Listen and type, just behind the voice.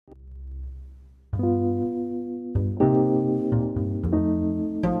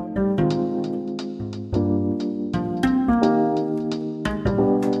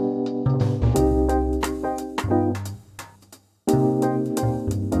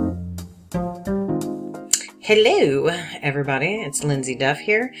Hello, everybody. It's Lindsay Duff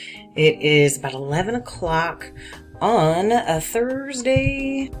here. It is about 11 o'clock on a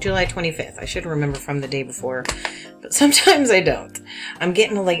Thursday, July 25th. I should remember from the day before, but sometimes I don't. I'm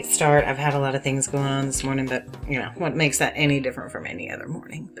getting a late start. I've had a lot of things going on this morning, but you know, what makes that any different from any other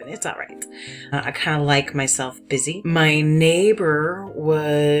morning? But it's all right. I kind of like myself busy. My neighbor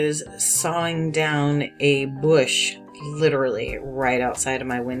was sawing down a bush literally right outside of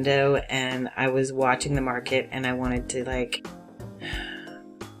my window, and I was watching the market and I wanted to like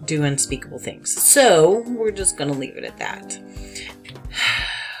do unspeakable things. So we're just gonna leave it at that.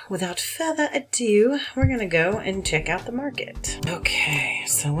 Without further ado, we're gonna go and check out the market. Okay,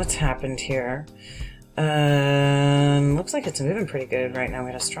 so what's happened here? Looks like it's moving pretty good right now. We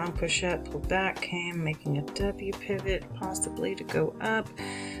had a strong push up, pulled back, came, making a W pivot, possibly to go up.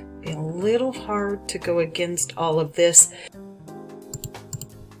 Be a little hard to go against all of this.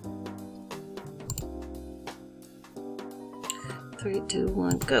 Three, two,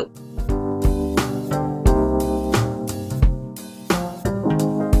 one, go.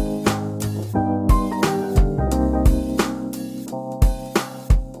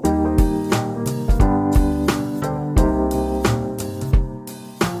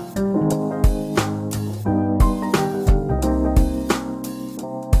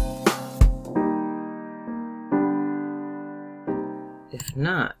 If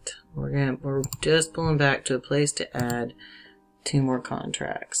not, we're just pulling back to a place to add 2 more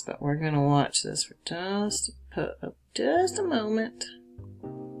contracts, but we're gonna watch this for just a moment,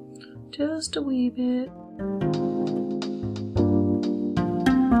 just a wee bit.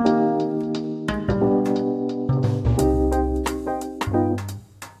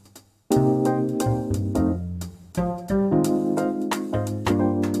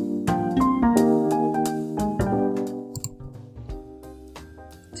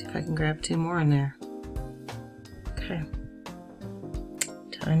 See if I can grab 2 more in there. Okay.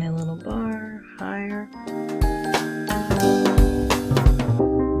 Tiny little bar, higher.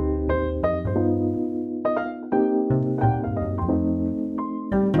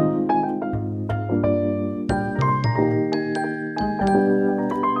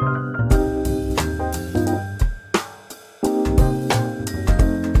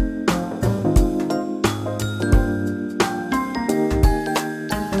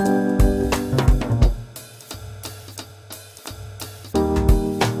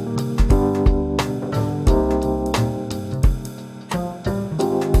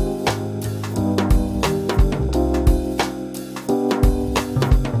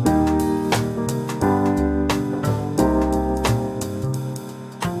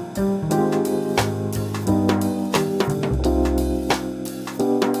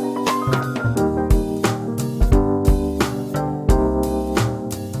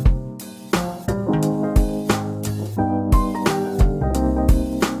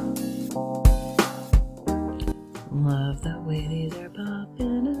 Love the way these are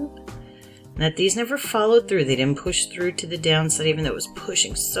popping up. That these never followed through. They didn't push through to the downside, even though it was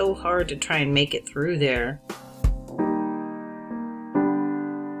pushing so hard to try and make it through there.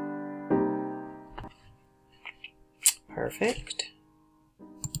 Perfect.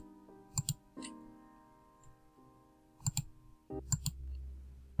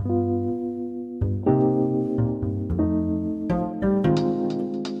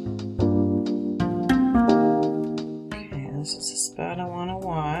 This is the spot I want to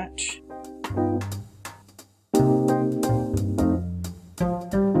watch.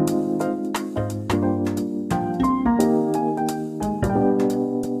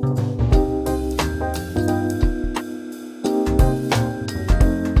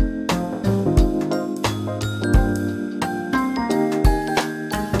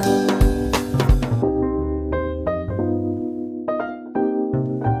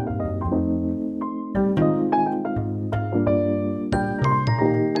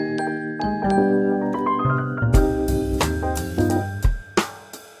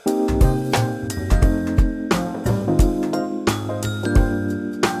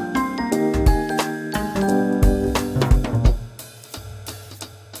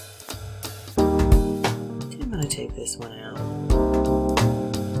 Take this one out.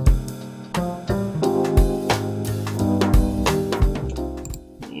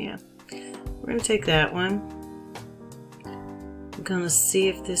 Yeah, we're gonna take that one. I'm gonna see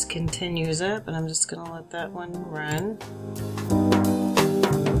if this continues up, and I'm just gonna let that one run.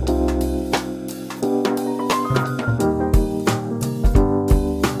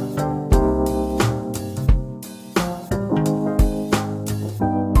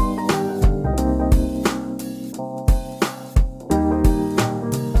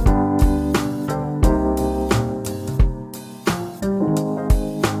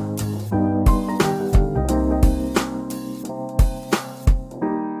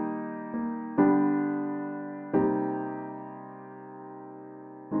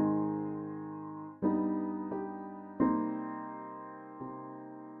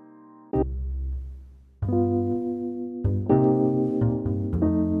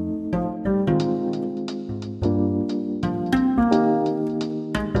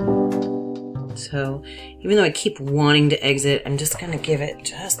 So even though I keep wanting to exit, I'm just going to give it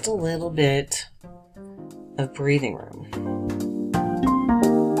just a little bit of breathing room.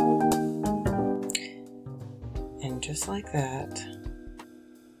 And just like that,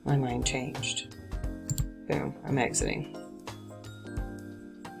 my mind changed. Boom, I'm exiting.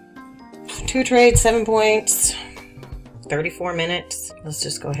 2 trades, 7 points, 34 minutes. Let's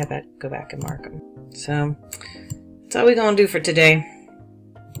just go back and mark them. So that's all we're gonna do for today.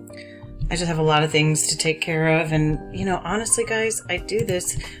 I just have a lot of things to take care of, and you know, honestly guys, I do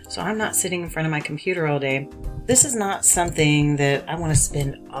this so I'm not sitting in front of my computer all day. This is not something that I want to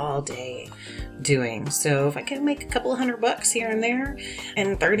spend all day doing. So if I can make a couple of $100 here and there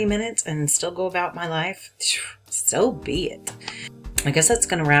in 30 minutes and still go about my life, so be it. I guess that's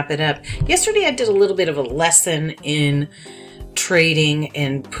going to wrap it up. Yesterday I did a little bit of a lesson in trading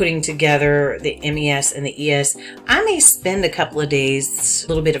and putting together the MES and the ES. I may spend a couple of days, a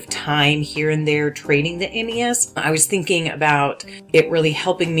little bit of time here and there trading the MES. I was thinking about it really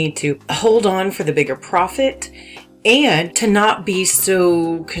helping me to hold on for the bigger profit and to not be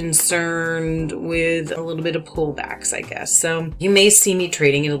so concerned with a little bit of pullbacks, I guess. So you may see me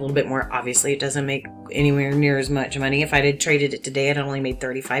trading it a little bit more. Obviously, it doesn't make anywhere near as much money. If I had traded it today, I'd only made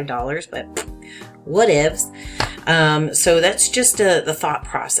 $35, but whatevs. So that's just the thought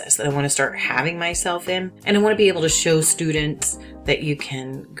process that I want to start having myself in. And I want to be able to show students that you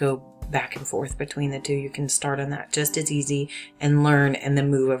can go back and forth between the two. You can start on that just as easy and learn and then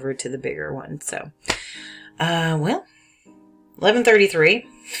move over to the bigger one. So, well, 11:33.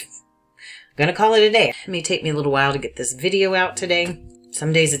 Gonna call it a day. It may take me a little while to get this video out today.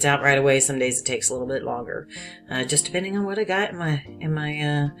 Some days it's out right away. Some days it takes a little bit longer, just depending on what I got in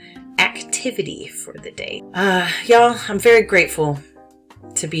my activity for the day. Y'all, I'm very grateful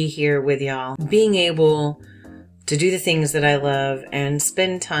to be here with y'all. Being able to do the things that I love and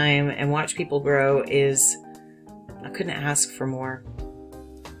spend time and watch people grow I couldn't ask for more.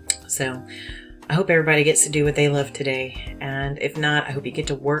 So I hope everybody gets to do what they love today. And if not, I hope you get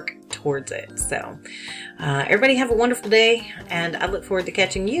to work towards it. So everybody have a wonderful day, and I look forward to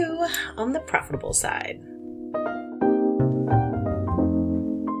catching you on the profitable side.